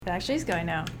It actually is going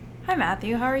now. Hi,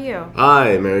 Matthew. How are you?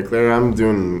 Hi, Mary Claire. I'm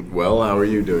doing well. How are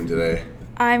you doing today?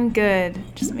 I'm good.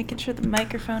 Just making sure the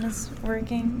microphone is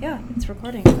working. Yeah, it's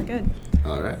recording. We're good.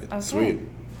 All right. Okay. Sweet.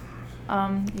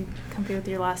 You comfy with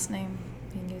your last name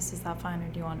being used? Is that fine, or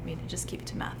do you want me to just keep it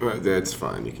to Matthew? That's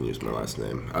fine. You can use my last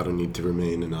name. I don't need to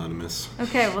remain anonymous.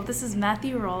 Okay. Well, this is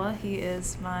Matthew Rolla. He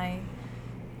is my, I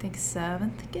think,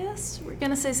 7th guest. We're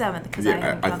gonna say 7th because I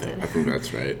haven't counted. I think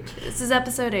that's right. This is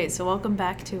episode 8, so welcome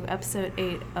back to episode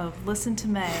 8 of Listen to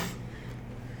May.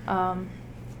 Do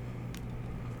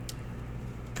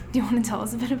you want to tell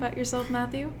us a bit about yourself,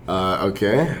 Matthew?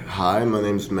 Okay. Hi, my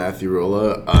name's Matthew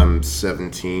Rolla. I'm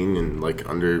 17, and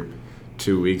under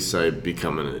 2 weeks I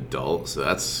become an adult, so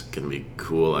that's gonna be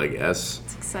cool, I guess.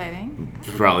 It's exciting.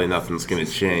 Probably nothing's gonna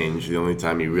change. The only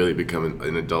time you really become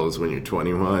an adult is when you're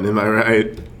 21. Am I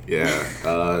right?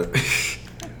 Yeah.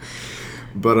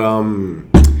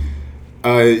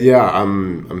 Yeah,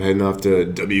 I'm heading off to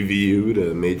WVU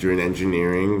to major in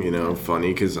engineering.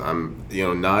 Funny because I'm,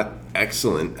 not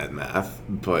excellent at math,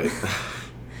 but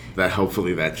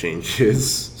hopefully that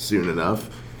changes soon enough.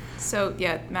 So,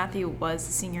 yeah, Matthew was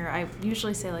a senior. I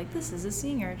usually say, this is a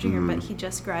senior or junior, but he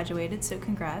just graduated, so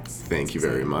congrats. Thank you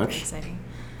very much. Very exciting.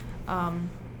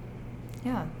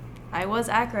 Yeah, I was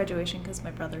at graduation because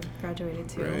my brother graduated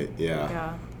too. Right,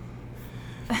 yeah.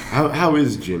 How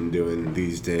is Jim doing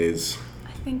these days?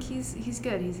 I think he's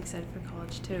good. He's excited for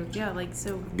college too. Yeah,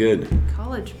 so. Good.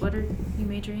 College, what are you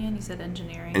majoring in? You said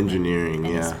engineering. Engineering,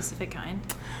 any yeah. specific kind?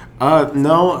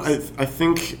 No, I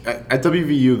think at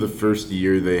WVU the first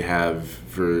year they have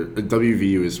for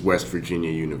WVU is West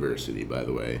Virginia University, by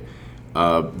the way.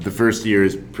 The first year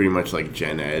is pretty much like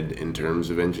gen ed in terms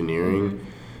of engineering. Mm-hmm.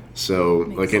 So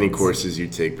Makes any sense. courses you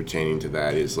take pertaining to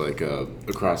that is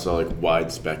across a wide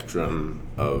spectrum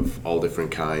of all different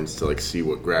kinds to see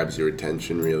what grabs your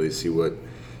attention, really see what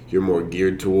you're more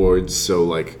geared towards.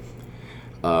 So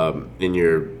in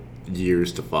your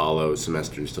years to follow,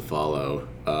 semesters to follow,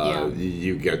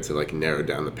 you get to narrow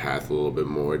down the path a little bit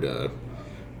more to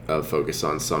focus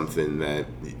on something that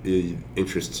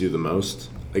interests you the most,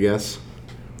 I guess.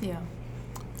 Yeah,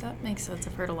 that makes sense.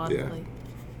 I've heard a lot Yeah. of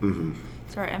Mm-hmm.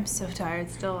 Sorry, I'm so tired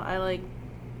still.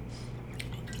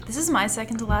 This is my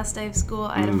second to last day of school.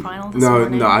 I had a final this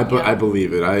morning. No, I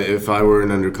believe it. If I were an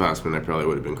underclassman, I probably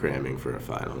would have been cramming for a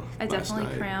final. I definitely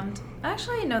crammed.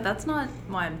 Actually, no, that's not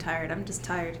why I'm tired. I'm just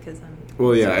tired because I'm...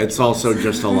 Well, yeah, it's also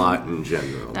just a lot in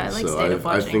general. No, I so stayed up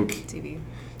watching think, TV.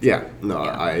 Yeah, no,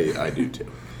 yeah. I do too.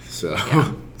 So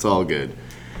it's all good.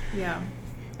 Yeah.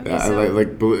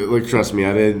 Okay, trust me,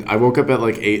 I woke up at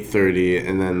 8:30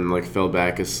 and then fell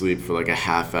back asleep for a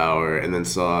half hour and then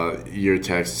saw your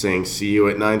text saying see you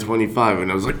at 9:25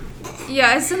 and I was like, yeah,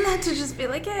 I sent that to just be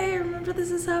hey, remember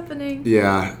this is happening.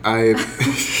 Yeah,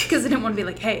 because I didn't want to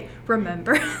be hey,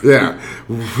 remember. Yeah,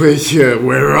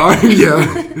 where are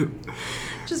you?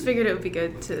 Just figured it would be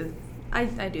good to. I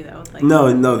do that with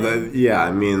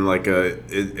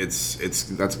it's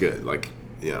that's good.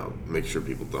 Make sure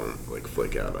people don't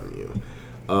flake out on you.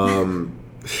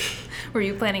 Were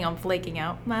you planning on flaking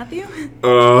out, Matthew?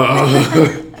 No,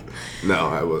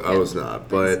 I was not.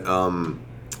 But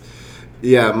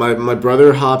yeah, my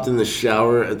brother hopped in the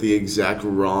shower at the exact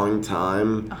wrong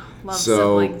time. Love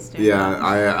so siblings, dude. Yeah,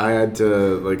 I had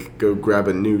to go grab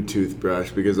a new toothbrush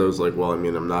because I was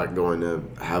I'm not going to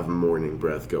have morning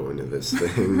breath go into this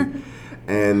thing.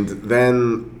 And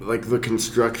then the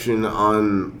construction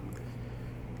on.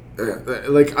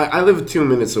 I live 2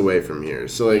 minutes away from here,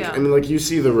 so you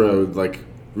see the road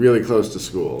really close to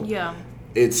school. Yeah.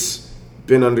 It's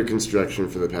been under construction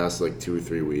for the past 2 or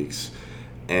 3 weeks,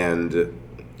 and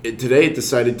today it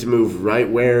decided to move right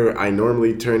where I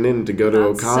normally turn in to go to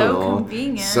O'Connell. So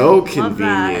convenient. So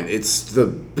convenient. It's the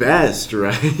best,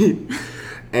 right?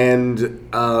 And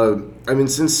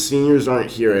since seniors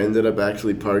aren't here, I ended up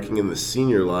actually parking in the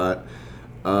senior lot.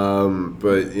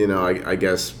 But I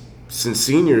guess. Since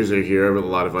seniors are here, a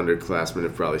lot of underclassmen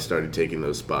have probably started taking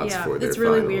those spots for their it's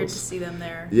really finals. Weird to see them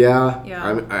there. Yeah.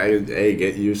 Yeah.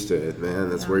 Get used to it, man.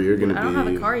 That's where you're going to be. I don't have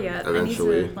a car yet.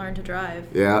 Eventually. I need to learn to drive.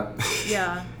 Yeah.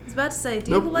 Yeah. I was about to say,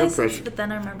 do you have a license? But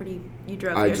then I remembered you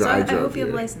drove here. So I hope you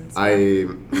have a license.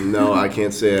 No, I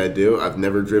can't say I do. I've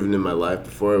never driven in my life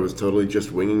before. I was totally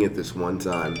just winging it this one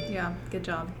time. Yeah. Good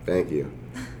job. Thank you.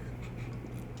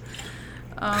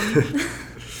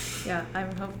 Yeah,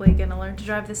 I'm hopefully gonna learn to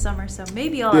drive this summer, so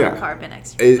maybe I'll have a car by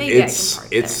next year. Maybe I can park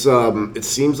there. It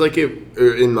seems like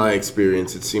in my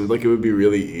experience, it seemed like it would be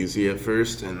really easy at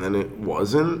first, and then it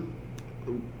wasn't.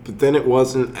 But then it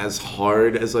wasn't as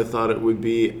hard as I thought it would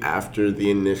be after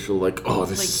the initial, like, oh,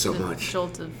 this is so much.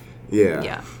 Jolt of... Yeah.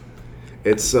 Yeah.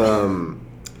 It's,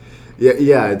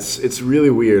 Yeah, it's really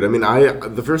weird. I mean,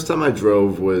 the first time I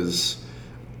drove was,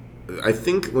 I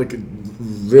think, like,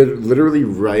 literally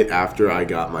right after I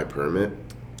got my permit.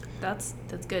 That's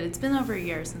good. It's been over a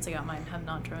year since I got mine. Have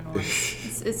not driven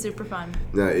once. It's super fun.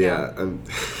 Yeah.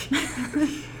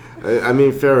 I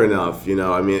mean, fair enough. You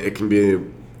know, I mean, it can be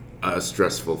a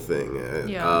stressful thing.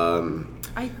 Yeah.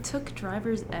 I took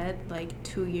driver's ed like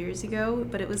 2 years ago,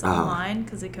 but it was online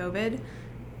because of COVID.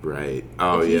 Right.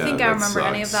 Oh, if you yeah. think I remember sucks.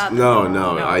 any of that, no,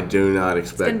 I do not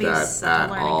expect that it's gonna be such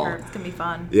a learning all. curve. It's gonna be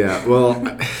fun. Yeah. Well,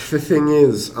 the thing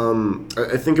is,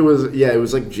 I think it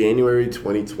was like January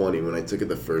 2020 when I took it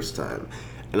the first time,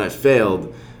 and I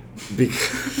failed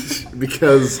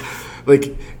because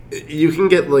like you can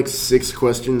get like 6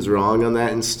 questions wrong on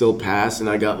that and still pass, and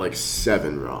I got like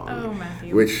 7 wrong. Oh,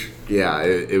 Matthew. Which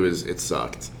it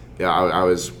sucked. Yeah, I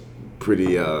was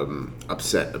pretty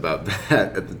upset about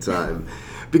that at the time.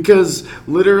 Because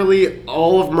literally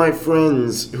all of my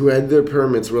friends who had their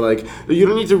permits were like, you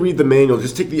don't need to read the manual,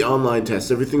 just take the online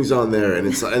test. Everything's on there.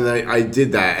 And I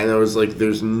did that, and I was like,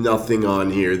 there's nothing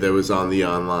on here that was on the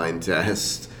online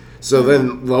test. So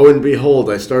then, lo and behold,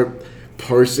 I start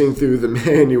parsing through the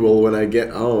manual when I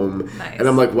get home. Nice. And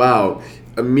I'm like, wow,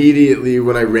 immediately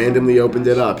when I randomly opened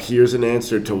it up, here's an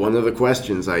answer to one of the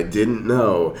questions I didn't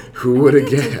know. Who would have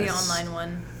guessed? I did the online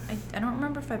one. I don't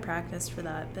remember if I practiced for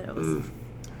that, but it was...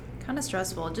 kind of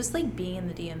stressful, just like being in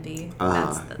the DMV.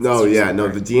 That's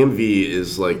the DMV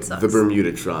is like the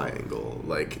Bermuda Triangle.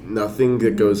 Like nothing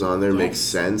that goes on there makes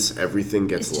sense. Everything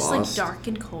gets lost. It's just like dark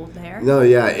and cold there. No,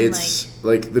 yeah, it's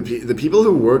like the people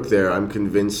who work there, I'm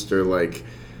convinced are like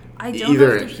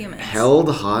either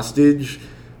held hostage,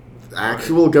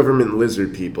 actual government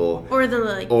lizard people, or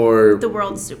the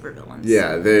world's supervillains.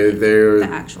 Yeah,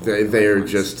 they're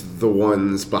just the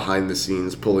ones behind the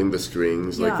scenes pulling the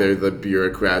strings. Yeah. Like they're the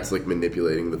bureaucrats like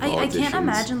manipulating the politicians. I can't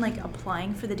imagine like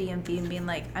applying for the DMV and being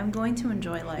like, I'm going to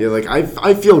enjoy life. Yeah, like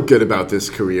I feel good about this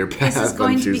career path this is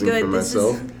going I'm to be choosing good. for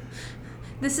myself.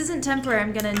 This isn't temporary.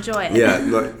 I'm gonna enjoy it. Yeah,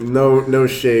 no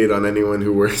shade on anyone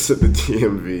who works at the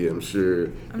DMV. I'm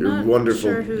sure you're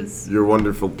wonderful. You're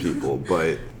wonderful people,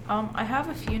 but. I have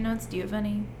a few notes. Do you have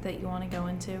any that you want to go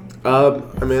into?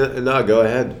 I mean, no, go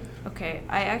ahead. Okay,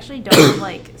 I actually don't have,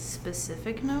 like,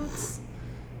 specific notes.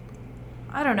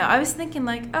 I don't know. I was thinking,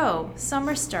 like, oh,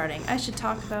 summer's starting. I should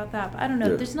talk about that. But I don't know.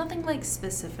 Yeah. There's nothing, like,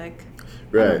 specific.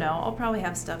 Right. I don't know. I'll probably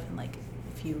have stuff in, like,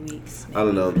 a few weeks. I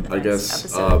don't know. I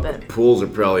guess pools are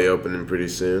probably opening pretty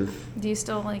soon. Do you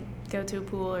still, like, go to a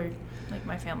pool or, like,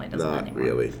 my family doesn't anymore? Not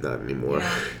really. Not anymore.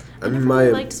 Yeah. I never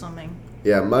really liked swimming.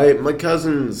 Yeah, my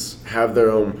cousins have their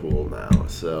own pool now,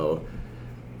 so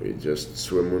we just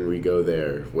swim when we go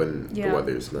there when the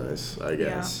weather's nice, I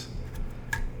guess.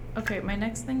 Yeah. Okay, my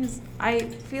next thing is I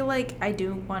feel like I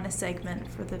do want a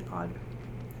segment for the pod.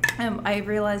 I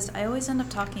realized I always end up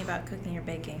talking about cooking or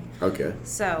baking. Okay.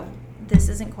 So this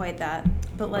isn't quite that,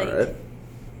 but like, right.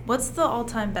 What's the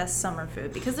all-time best summer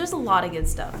food? Because there's a lot of good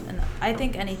stuff, and I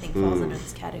think anything falls under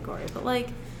this category. But like.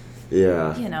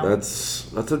 Yeah,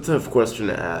 that's a tough question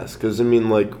to ask because I mean,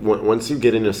 like once you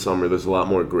get into summer, there's a lot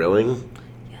more grilling.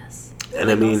 Yes, and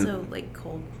I mean also like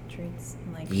cold treats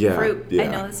and like fruit. Yeah. I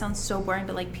know that sounds so boring,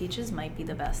 but like peaches might be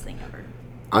the best thing ever.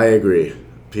 I agree.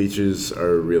 Peaches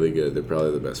are really good. They're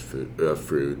probably the best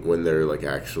fruit when they're like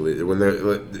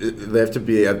they have to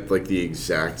be at like the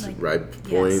exact ripe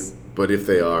point. Yes. But if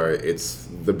they are, it's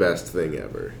the best thing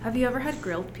ever. Have you ever had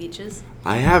grilled peaches?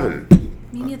 I haven't.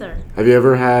 Me neither. Have you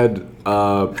ever had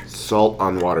salt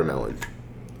on watermelon?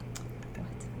 What?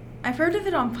 I've heard of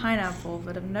it on pineapple,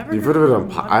 but I've never. You've heard of it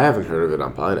on I haven't heard of it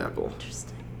on pineapple.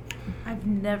 Interesting. I've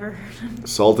never heard of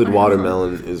salted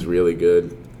watermelon is really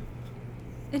good.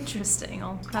 Interesting.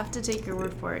 I'll have to take your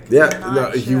word for it. Yeah,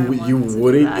 no, you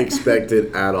wouldn't expect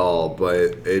it at all,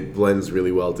 but it blends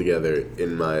really well together,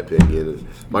 in my opinion.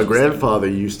 My grandfather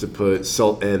used to put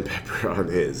salt and pepper on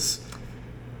his.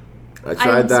 I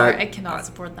tried that. Sorry, I cannot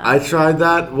support that. I tried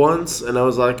that once, and I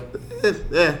was like,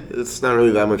 it's not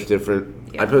really that much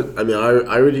different. Yeah.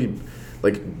 I already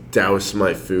like douse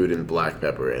my food in black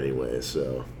pepper anyway,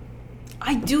 so.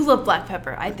 I do love black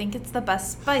pepper. I think it's the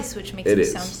best spice, which makes me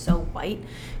sound so white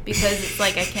because it's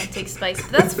like I can't take spice.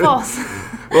 But that's false.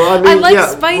 Well, I mean, I like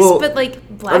spice, but like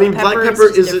black pepper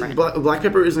is different. Black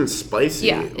pepper isn't spicy.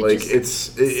 Yeah,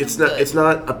 it's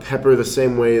not a pepper the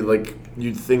same way like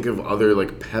you'd think of other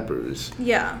like peppers.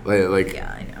 Yeah. Like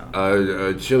yeah, I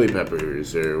know. Chili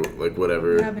peppers or like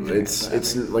whatever.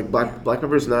 It's like black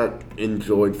pepper's not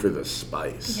enjoyed for the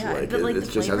spice. Yeah, like but, it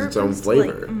just has its own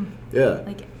flavor. Yeah.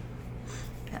 Like,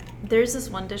 there's this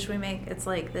one dish we make. It's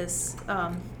like this.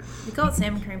 We call it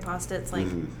salmon cream pasta. It's like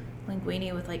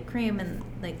linguine with like cream and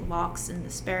like lox and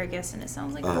asparagus, and it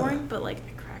sounds like boring, but like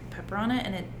I crack pepper on it,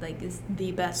 and it like is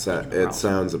the best thing in the world. It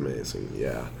sounds amazing.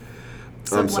 Yeah.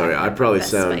 So I'm sorry. I probably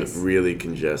sound spice. really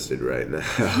congested right now.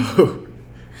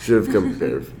 Should have come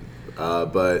prepared.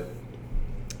 But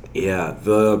yeah,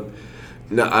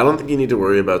 no, I don't think you need to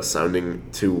worry about sounding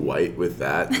too white with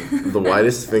that. The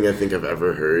whitest thing I think I've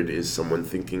ever heard is someone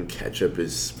thinking ketchup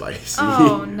is spicy.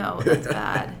 Oh, no, that's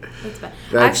bad. That's bad.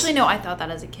 Actually, no, I thought that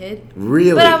as a kid.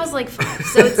 Really? But I was like 5,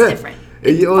 so it's different.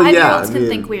 5-year-olds can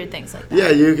think weird things like that. Yeah,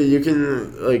 you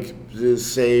can like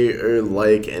just say or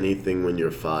like anything when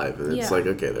you're 5, and it's like,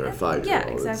 okay, they're a 5-year-old. Yeah,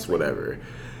 exactly. It's whatever.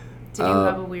 Did you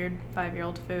have a weird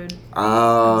 5-year-old food?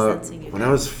 When I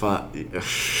was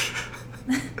 5.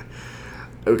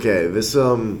 Okay, this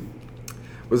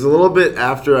was a little bit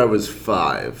after I was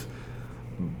 5,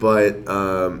 but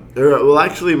well,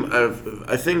 actually,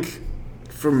 I think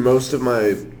for most of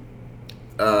my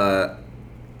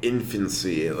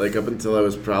infancy, like up until I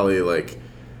was probably like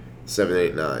 7,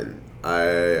 8, 9,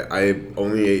 I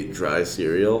only ate dry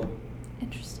cereal.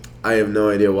 Interesting. I have no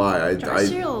idea why. Dry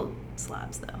cereal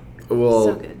slaps though. Well,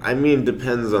 so good. I mean,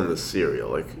 depends on the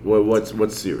cereal. Like,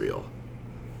 what's cereal?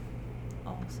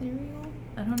 All cereal?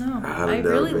 I don't know. I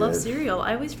really love cereal.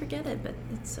 I always forget it, but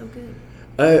it's so good.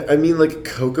 I mean, like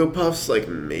Cocoa Puffs, like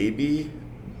maybe,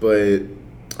 but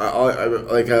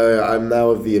I'm now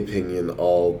of the opinion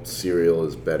all cereal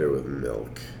is better with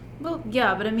milk. Well,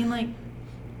 yeah, but I mean, like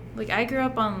I grew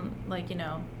up on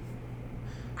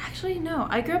Actually, no.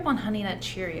 I grew up on Honey Nut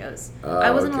Cheerios. I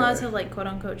wasn't allowed to have like quote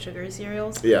unquote sugary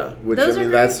cereals. Yeah, which those I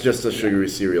mean that's just a sugary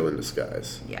cereal in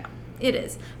disguise. Yeah. It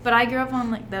is. But I grew up on,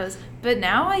 like, those. But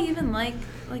now I even like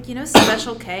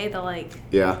Special K, the, like...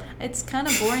 Yeah. It's kind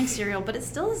of boring cereal, but it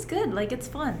still is good. Like, it's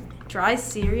fun. Dry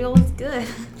cereal is good.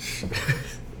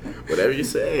 Whatever you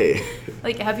say.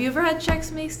 Like, have you ever had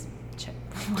Chex Mix?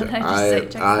 What did I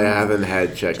just say? I haven't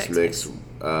had Chex Mix.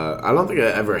 I don't think I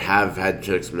ever have had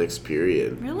Chex Mix,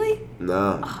 period. Really?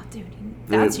 No. Oh, dude.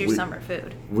 That's your summer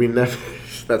food. We never...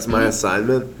 That's my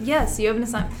assignment? Yes, you have an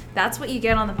assignment. That's what you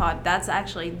get on the pod. That's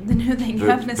actually the new thing. You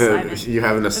have an assignment. You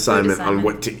have an assignment on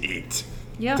what to eat.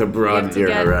 Yep. To broaden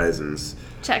your horizons.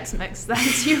 Chex Mix.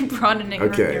 That's you broadening your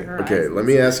horizons. Okay. Let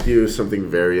me ask you something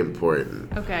very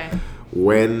important. Okay.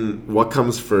 What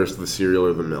comes first, the cereal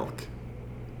or the milk?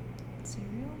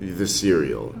 Cereal? The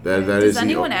cereal. Okay. Does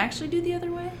anyone actually do the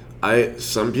other way?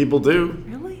 Some people do.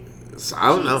 Really? I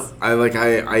don't know. I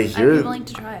hear. I'd be willing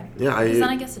to try it. Yeah, because then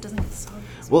I guess it doesn't get soggy.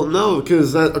 Well, no,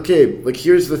 because like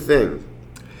here's the thing: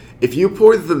 if you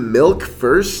pour the milk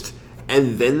first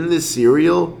and then the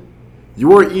cereal,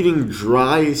 you are eating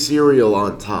dry cereal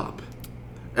on top.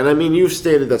 And I mean, you've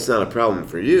stated that's not a problem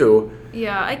for you.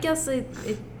 Yeah, I guess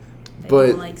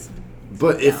but like some,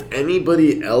 but if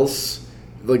anybody else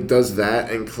like does that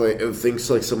and thinks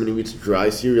like someone who eats dry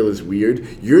cereal is weird,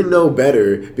 you're no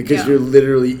better because you're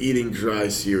literally eating dry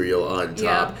cereal on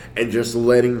top and just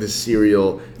letting the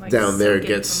cereal like down there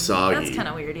get soggy. That's kind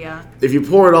of weird, yeah. If you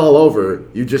pour it all over,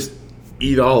 you just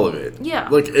eat all of it. Yeah.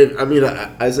 Like,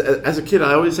 as a kid,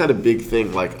 I always had a big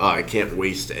thing like, oh, I can't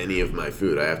waste any of my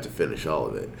food. I have to finish all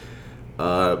of it.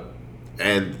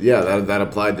 And yeah, that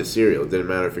applied to cereal. It didn't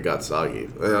matter if it got soggy.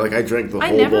 Like I drank the whole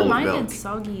bowl of milk. I never minded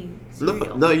soggy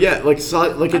cereal. No, yeah, like it's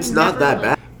not that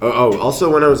bad. Oh,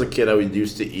 also when I was a kid, I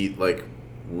used to eat like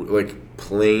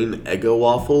plain Eggo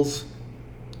waffles.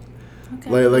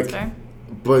 Okay, that's fair.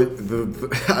 But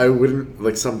I wouldn't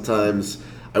like sometimes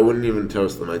I wouldn't even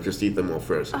toast them. I'd just eat them all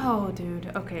fresh. Oh,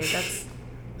 dude. Okay, that's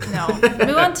no.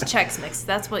 Move on to Chex Mix.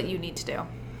 That's what you need to do.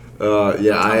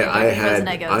 Yeah, I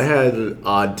had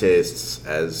odd tastes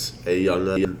as a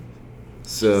young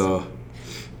so.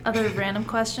 Other random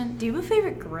question: do you have a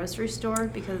favorite grocery store?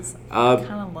 Because I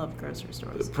kind of love grocery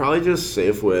stores. Probably just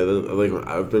Safeway. Like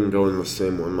I've been going the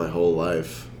same one my whole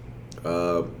life.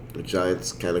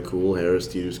 Giant's kind of cool. Harris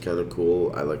Teeter's kind of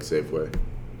cool. I like Safeway.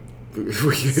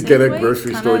 We could get a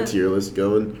grocery store tier list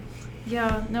going.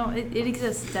 Yeah, no, it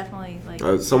exists definitely.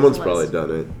 Like someone's probably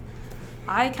done it.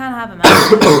 I kind of have a map.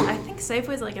 I think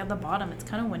Safeway's like at the bottom. It's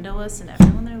kind of windowless, and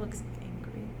everyone there looks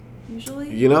angry. Usually.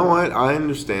 You know what? I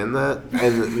understand that,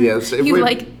 and yeah, Safeway. You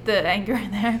like the anger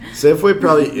in there. Safeway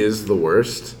probably is the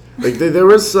worst. Like there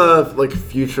was like a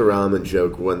Futurama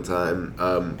joke one time.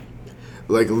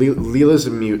 Like Leela's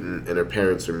a mutant and her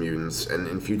parents are mutants, and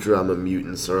in Futurama,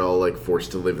 mutants are all like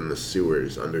forced to live in the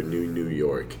sewers under New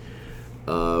York,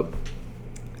 and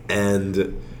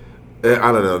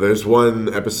I don't know. There's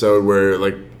one episode where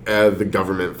like the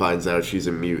government finds out she's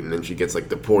a mutant and she gets like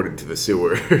deported to the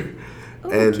sewer.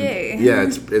 And okay. yeah,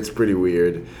 it's pretty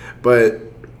weird. But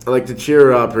like to cheer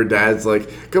her up, her dad's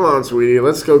like, "Come on, sweetie,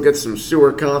 let's go get some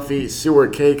sewer coffee, sewer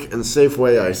cake, and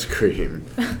Safeway ice cream."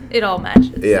 It all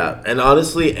matches. Yeah, and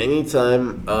honestly,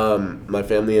 anytime my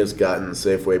family has gotten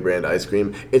Safeway brand ice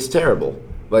cream, it's terrible.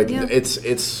 Like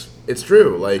it's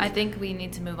true. Like I think we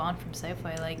need to move on from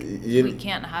Safeway. Like we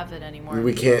can't have it anymore.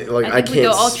 We can't. Like I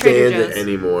can't stand it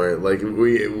anymore. Like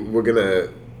we're gonna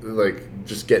like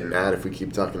just get mad if we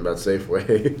keep talking about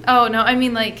Safeway. Oh no, I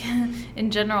mean like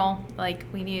in general, like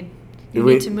we need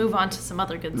to move on to some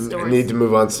other good stories. Need to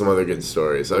move on to some other good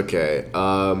stories. Okay.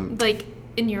 Like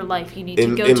in your life, you need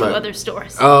to go to other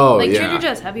stores. Oh, like yeah. Trader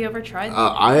Joe's. Have you ever tried?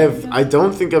 I have. I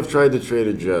don't think I've tried the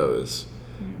Trader Joe's.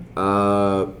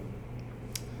 I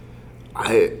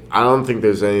don't think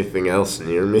there's anything else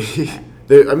near me.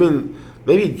 I mean,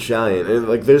 maybe Giant, and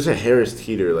like there's a Harris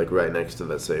Teeter like right next to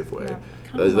that Safeway,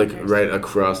 like right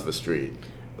across the street,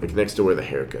 like next to where the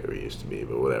haircutter used to be.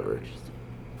 But whatever.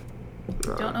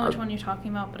 Don't know which one you're talking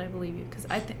about, but I believe you because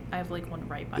I think I have like one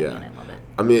right by me and I love it.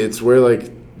 I mean, it's where like.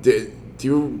 Do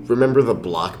you remember the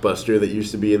Blockbuster that used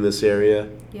to be in this area?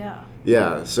 Yeah.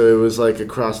 Yeah. So it was like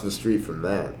across the street from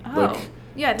that. Oh. Like,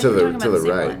 yeah. I think to we're talking about the same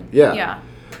right. one. Yeah. Yeah.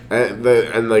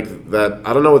 And like that,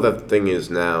 I don't know what that thing is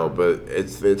now, but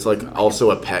it's like also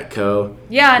a Petco.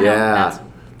 Yeah, I know. Yeah.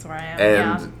 That's where I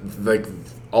am. And like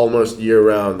almost year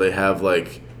round, they have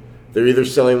like they're either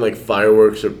selling like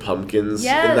fireworks or pumpkins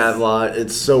in that lot.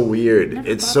 It's so weird.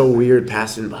 It's so weird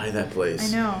passing by that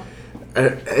place. I know.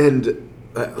 And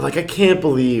like I can't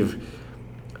believe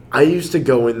I used to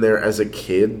go in there as a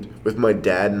kid with my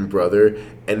dad and brother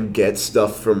and get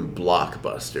stuff from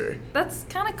Blockbuster. That's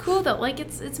kind of cool though. Like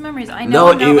it's memories. I know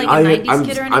I'm not like a 90s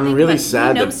kid or anything, I'm really but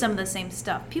sad we know some of the same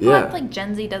stuff. People act like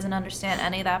Gen Z doesn't understand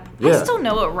any of that. I still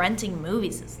know what renting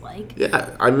movies is like.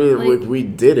 Yeah, I mean, like, we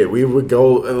did it. We would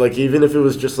go, like, even if it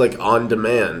was just, like, on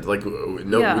demand. Like,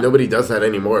 nobody does that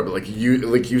anymore. But, like,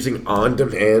 using on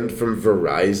demand from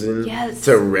Verizon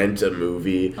to rent a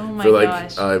movie for,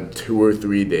 like, 2 or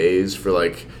 3 days for,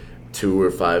 like, $2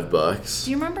 or $5.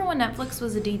 Do you remember when Netflix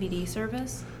was a DVD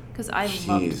service? Because I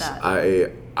loved that.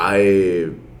 I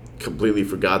completely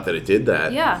forgot that it did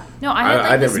that. Yeah. No, I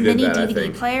had this mini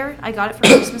DVD player. I got it for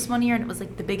Christmas one year, and it was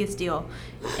like the biggest deal.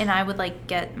 And I would like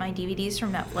get my DVDs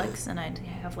from Netflix, and I'd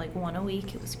have like one a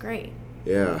week. It was great.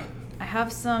 Yeah. I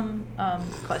have some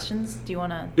questions. Do you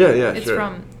want to? Yeah, it's sure.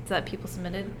 from that people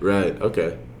submitted. Right.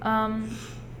 Okay.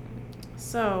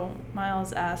 So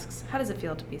Miles asks, how does it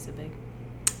feel to be so big?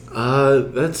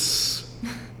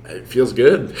 It feels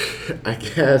good, I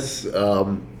guess.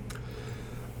 Yeah,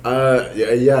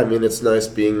 I mean, it's nice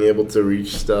being able to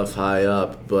reach stuff high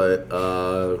up, but,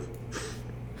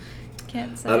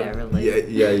 can't say I relate.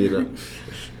 Yeah, you know.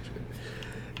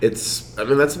 I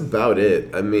mean, that's about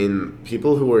it. I mean,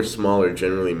 people who are smaller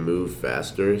generally move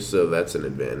faster, so that's an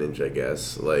advantage, I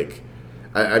guess. Like,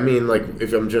 I mean, like,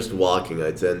 if I'm just walking,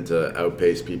 I tend to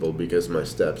outpace people because my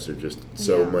steps are just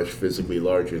so much physically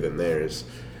larger than theirs.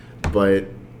 But,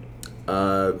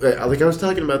 like, I was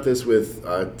talking about this with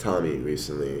Tommy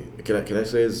recently. Can I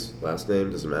say his last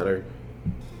name? Does it matter?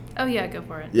 Oh, yeah, go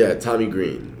for it. Yeah, Tommy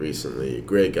Green recently.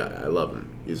 Great guy. I love him.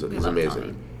 He's amazing.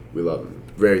 Tommy. We love him.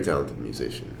 Very talented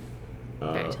musician.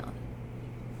 Very talented.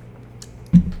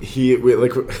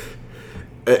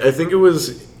 I think it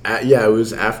was, it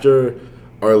was after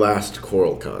our last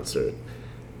choral concert.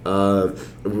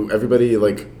 Everybody,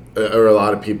 or a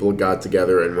lot of people got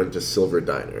together and went to Silver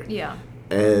Diner. Yeah.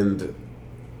 And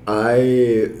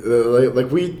we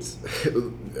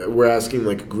were asking,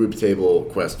 group table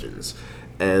questions.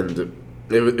 And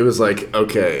it was like,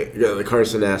 okay,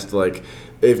 Carson asked,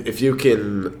 if you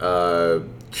can,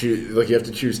 you have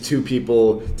to choose 2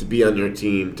 people to be on your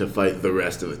team to fight the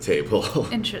rest of the table.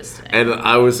 Interesting. And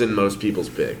I was in most people's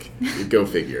pick. Go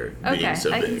figure. Okay, being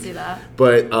so big. I can see that.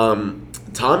 But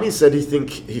Tommy said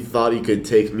he thought he could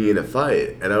take me in a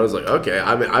fight, and I was like, okay.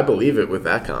 I mean, I believe it with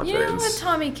that confidence. You know what,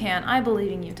 Tommy can. I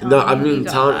believe in you, Tommy. No, I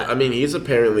mean, he's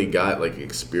apparently got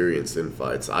experience in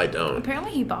fights. I don't.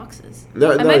 Apparently, he boxes.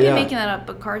 I might be making that up,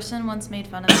 but Carson once made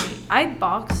fun of me. I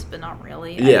boxed, but not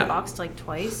really. Yeah. I boxed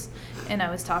twice, and I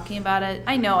was talking about it.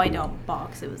 I know I don't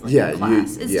box. It was a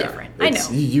class. It's different. I know.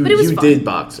 But it was fun. Did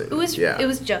boxing. It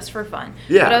was just for fun.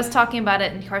 Yeah. But I was talking about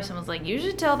it, and Carson was like, "You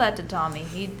should tell that to Tommy.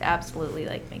 He'd absolutely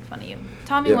make fun of you."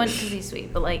 Tommy won because he's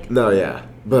sweet, but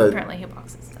but apparently he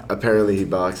boxes. So. Apparently he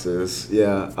boxes.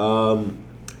 Yeah.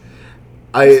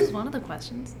 This is one of the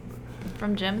questions.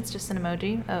 from Jim. It's just an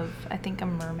emoji of, I think, a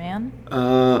merman.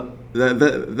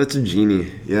 That's a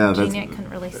genie. Yeah, Genie, I couldn't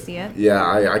really see it. Yeah,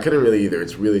 I couldn't really either.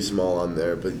 It's really small on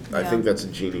there, but I think that's a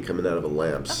genie coming out of a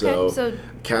lamp. Okay, so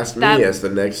cast me as the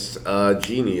next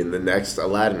genie in the next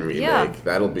Aladdin remake. Yeah.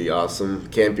 That'll be awesome.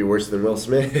 Can't be worse than Will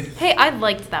Smith. Hey, I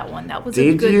liked that one. That was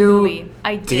a good movie.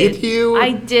 I did. Did you?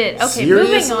 I did. Okay,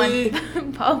 Seriously? moving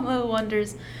on. Pablo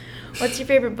wonders, what's your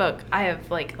favorite book? I have,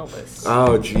 like, a list.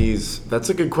 Oh, geez. That's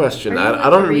a good question. Are I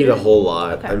don't read a reader? whole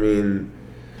lot. Okay. I mean,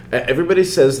 everybody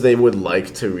says they would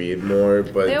like to read more,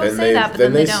 but They always say that, but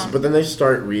then they don't. But then they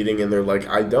start reading and they're like,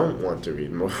 I don't want to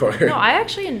read more. No, I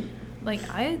actually, like,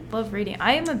 I love reading.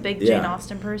 I am a big Jane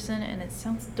Austen person, and it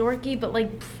sounds dorky, but,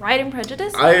 like, Pride and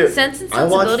Prejudice, Sense and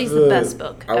Sensibility is the best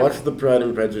book I watched the Pride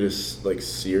and Prejudice, like,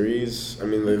 series. I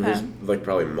mean, there's, like,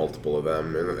 probably multiple of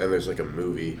them, and there's, like, a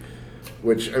movie,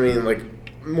 which, I mean, like,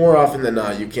 more often than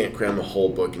not, you can't cram a whole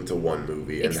book into one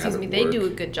movie and have it work. They do a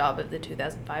good job of the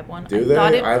 2005 one. Do they?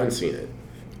 I haven't seen it.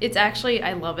 It's actually,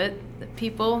 I love it.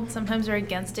 People sometimes are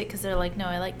against it because they're like, no,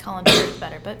 I like Colin Firth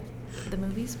better, but the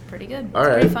movie's pretty good. It's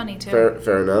pretty funny, too.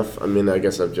 Fair enough. I mean, I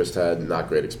guess I've just had not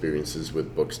great experiences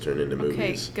with books turned into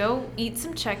movies. Okay, go eat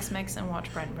some Chex Mix and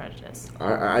watch Pride and Prejudice.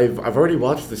 I've already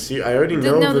watched the series. I already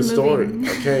know the story.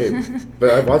 Okay,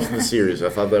 but I watched the series. I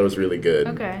thought that was really good.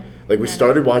 Okay. Like, we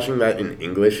started watching that in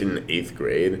English in 8th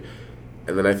grade,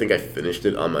 and then I think I finished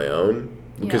it on my own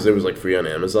because it was, like, free on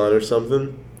Amazon or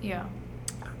something. Yeah.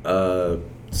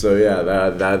 So, yeah,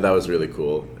 that was really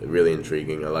cool. Really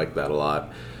intriguing. I liked that a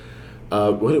lot.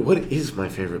 What is my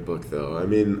favorite book, though? I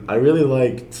mean, I really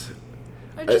liked...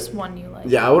 Or just one you like.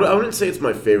 Yeah, I wouldn't say it's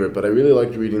my favorite, but I really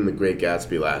liked reading The Great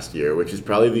Gatsby last year, which is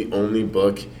probably the only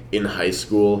book in high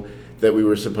school that we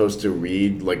were supposed to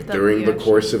read, like, during the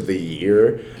course of the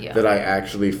year that I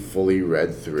actually fully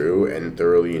read through and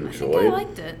thoroughly enjoyed. I think I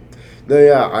liked it. No,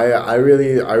 yeah, I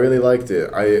really liked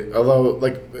it. Although,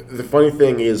 like, the funny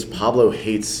thing is Pablo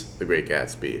hates The Great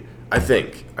Gatsby. I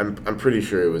think. I'm pretty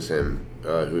sure it was him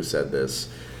who said this.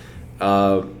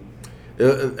 And,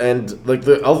 like,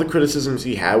 all the criticisms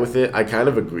he had with it, I kind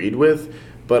of agreed with,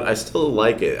 but I still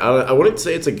like it. I wouldn't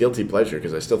say it's a guilty pleasure,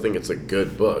 because I still think it's a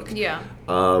good book. Yeah.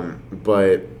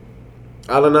 But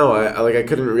I don't know. I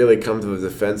couldn't really come to the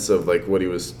defense of, like, what he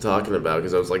was talking about,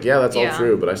 because I was like, yeah, that's all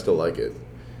true, but I still like it.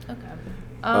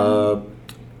 Okay.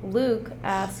 Luke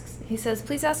asks, he says,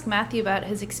 please ask Matthew about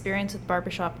his experience with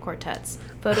barbershop quartets.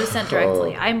 Photos sent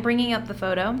directly. I'm bringing up the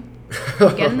photo.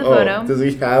 Getting the photo. Does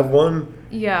he have one?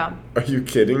 Yeah. Are you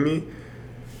kidding me?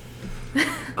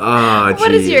 Ah,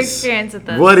 What is your experience with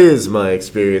this? What is my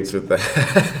experience with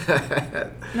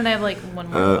that? Then I have, like,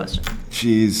 one more question.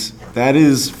 Jeez. That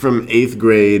is from 8th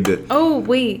grade. Oh,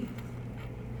 wait.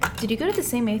 Did you go to the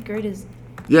same 8th grade as...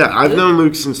 Yeah, I've known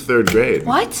Luke since 3rd grade.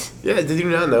 What? Yeah, did you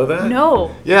not know that?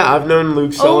 No. Yeah, I've known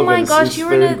Luke Sullivan since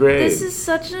 3rd grade. This is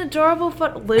such an adorable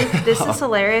photo. Luke, this is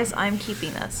hilarious. I'm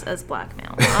keeping this as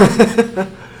blackmail.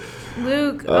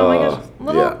 Luke, oh my gosh.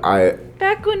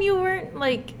 Back when you weren't,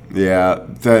 like... Yeah,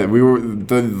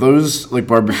 those, like,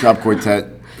 barbershop quartet,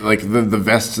 like, the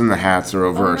vests and the hats are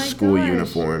over our school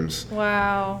uniforms.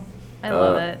 Wow. I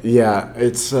love it. Yeah,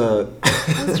 it's...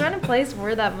 I was trying to place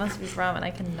where that must be from, and I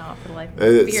cannot for the life of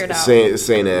me figure it out.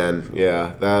 St. Anne,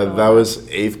 yeah. That was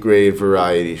 8th grade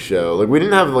variety show. Like, we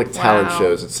didn't have, like, talent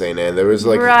shows at St. Anne. There was,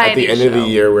 like, variety at the end of the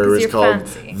year where it was called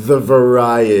The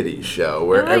Variety Show,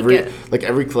 where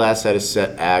every class had a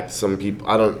set act. Some people,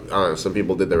 I don't know, some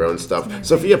people did their own stuff.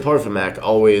 Sophia Parfamac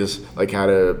always, like, had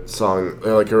a song,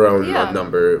 like, her own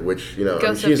number, which, you know,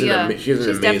 she's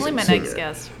amazing definitely my singer. next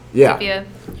guest. Yeah. Sophia,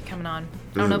 you're coming on.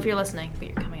 I don't know if you're listening, but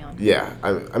you're coming on. Yeah,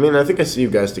 I mean, I think I see you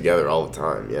guys together all the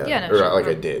time. Yeah, yeah, no, or like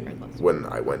I did when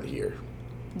I went here.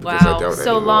 Wow,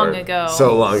 so long ago.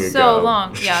 So long ago. So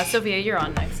long. Yeah, Sophia, you're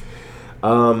on next.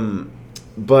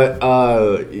 But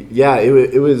yeah,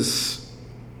 it was.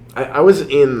 I was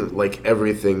in, like,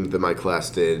 everything that my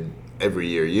class did every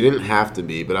year. You didn't have to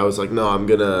be, but I was like, no, I'm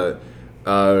gonna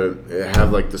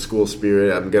have, like, the school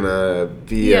spirit. I'm gonna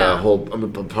be I'm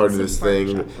a part of this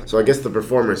thing. So I guess the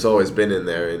performer's always been in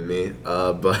there in me.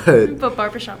 But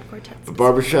barbershop quartet.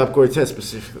 Barbershop quartet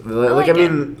specifically. I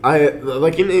mean,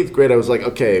 like, in 8th grade, I was like,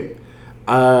 okay,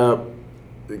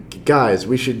 guys,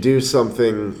 we should do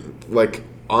something, like,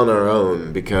 on our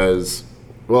own, because,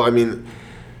 well, I mean,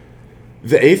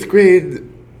 the 8th grade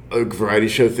variety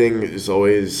show thing is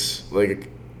always, like,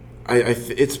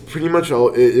 it's pretty much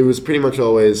all. It was pretty much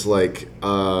always, like,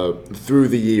 through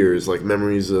the years, like,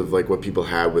 memories of, like, what people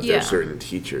had with their certain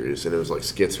teachers, and it was like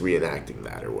skits reenacting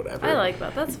that or whatever. I like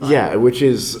that. That's fun. Yeah, which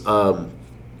is, I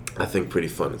think, pretty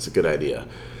fun. It's a good idea,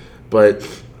 but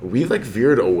we, like,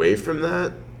 veered away from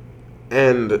that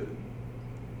and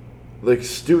like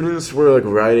students were like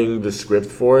writing the script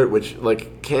for it, which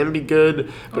like can be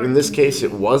good, but in this case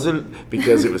it wasn't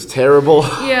because it was terrible.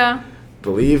 Yeah.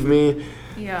 Believe me.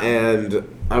 Yeah. And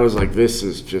I was like, this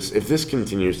is just, if this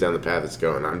continues down the path it's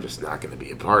going, I'm just not going to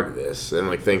be a part of this. And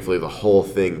like thankfully the whole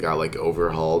thing got like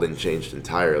overhauled and changed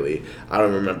entirely. I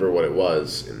don't remember what it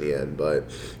was in the end,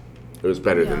 but it was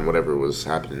better than whatever was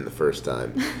happening the first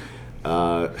time.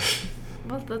 Well,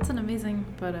 that's an amazing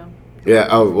photo. Yeah,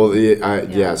 oh, well,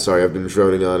 yeah, sorry, I've been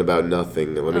droning on about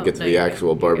nothing. Let me get to the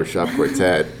actual barbershop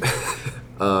quartet.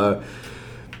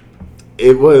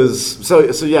 It was, so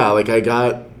yeah, like, I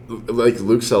got, like,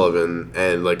 Luke Sullivan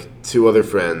and, like, 2 other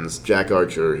friends, Jack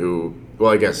Archer, who,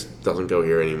 well, I guess doesn't go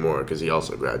here anymore because he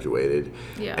also graduated,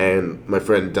 and my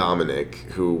friend Dominic,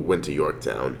 who went to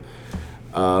Yorktown.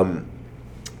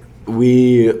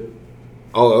 We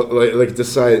all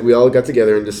decided, we all got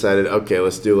together and decided, okay,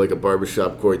 let's do like a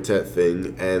barbershop quartet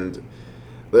thing, and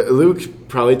Luke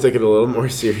probably took it a little more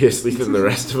seriously than the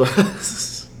rest of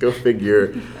us. Go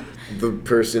figure. The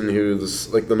person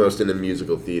who's like the most into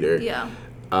musical theater,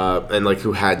 and like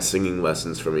who had singing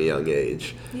lessons from a young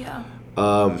age,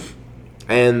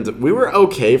 and we were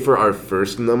okay for our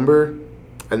first number,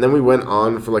 and then we went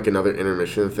on for like another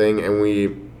intermission thing, and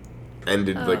we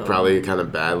ended like probably kind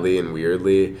of badly and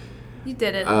weirdly. You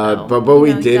did it, but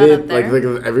we did it. Like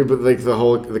everybody, like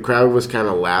the crowd was kind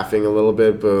of laughing a little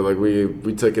bit, but like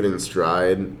we took it in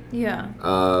stride. Yeah.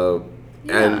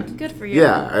 And good for you.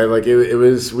 Yeah, it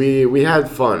was we had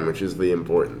fun, which is the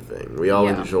important thing. We all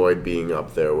enjoyed being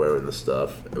up there wearing the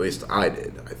stuff. At least I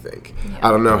did, I think. Yeah.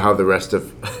 I don't know how the rest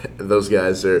of those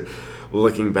guys are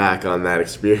looking back on that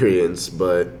experience,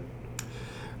 but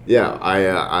yeah,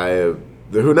 I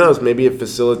who knows, maybe it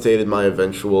facilitated my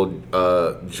eventual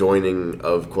joining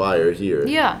of choir here.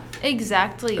 Yeah,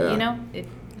 exactly. Yeah. You know,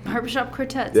 barbershop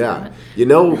quartets. Yeah. You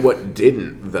know what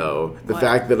didn't, though? The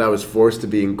fact that I was forced to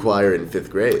be in choir in 5th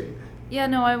grade. Yeah,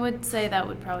 no, I would say that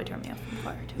would probably turn me off from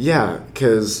choir, too. Yeah,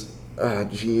 because, there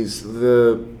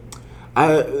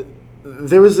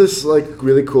was this, like,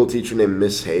 really cool teacher named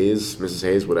Mrs.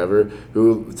 Hayes, whatever,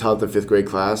 who taught the 5th grade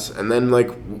class. And then, like,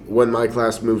 when my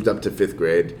class moved up to 5th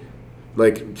grade,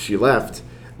 like, she left,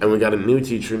 and we got a new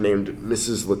teacher named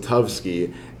Mrs.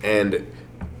 Latovsky, and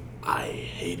I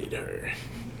hated her.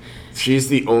 She's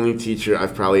the only teacher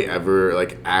I've probably ever,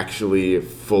 like, actually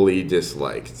fully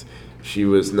disliked. She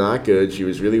was not good. She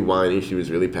was really whiny. She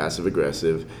was really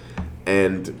passive-aggressive.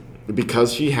 And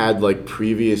because she had, like,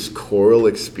 previous choral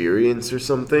experience or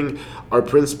something, our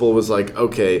principal was like,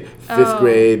 okay, 5th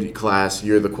grade class,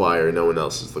 you're the choir. No one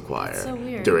else is the choir. That's so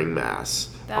weird. During Mass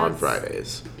on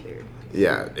Fridays.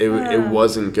 Yeah, it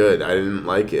wasn't good. I didn't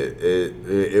like it.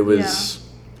 It was... Yeah.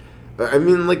 I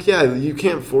mean, like, yeah, you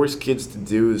can't force kids to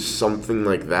do something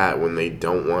like that when they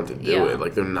don't want to do it.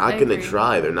 Like, they're not going to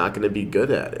try. They're not going to be good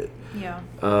at it. Yeah.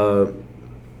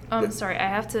 Sorry, I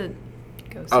have to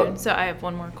go soon. So I have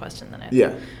one more question then.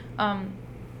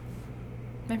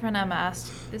 My friend Emma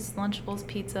asked, is Lunchables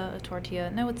pizza a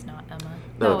tortilla? No, it's not, Emma.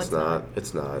 No, it's not.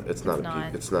 It's not.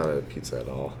 It's not a pizza at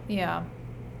all. Yeah.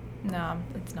 No,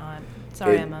 it's not.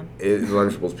 Sorry, Emma.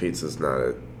 Lunchables pizza is not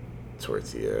a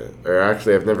tortilla. Or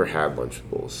actually, I've never had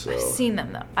Lunchables. So. I've seen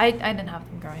them, though. I didn't have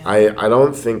them growing up. I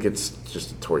don't think it's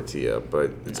just a tortilla,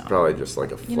 but it's probably just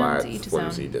like a flat,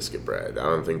 flimsy disc of bread. I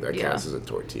don't think that counts as a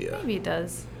tortilla. Maybe it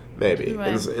does. Maybe.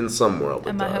 In some world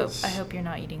it does. I hope you're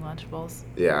not eating Lunchables.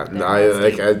 Yeah.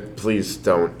 No, please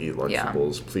don't eat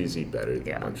Lunchables. Yeah. Please eat better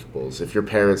than Lunchables. If your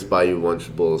parents buy you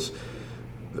Lunchables,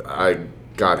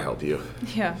 God help you.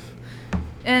 Yeah.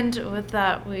 And with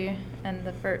that, we end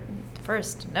the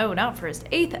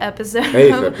eighth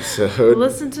episode.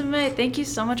 Listen to me. Thank you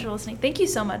so much for listening. Thank you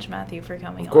so much, Matthew, for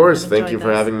coming on. Of course. Thank you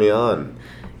for having me on.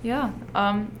 Yeah.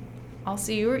 I'll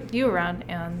see you around,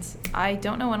 and I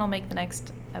don't know when I'll make the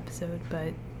next episode,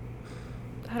 but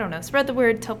I don't know. Spread the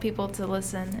word. Tell people to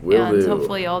listen. Will do.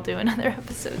 Hopefully I'll do another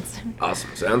episode soon.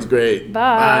 Awesome. Sounds great.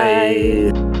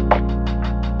 Bye.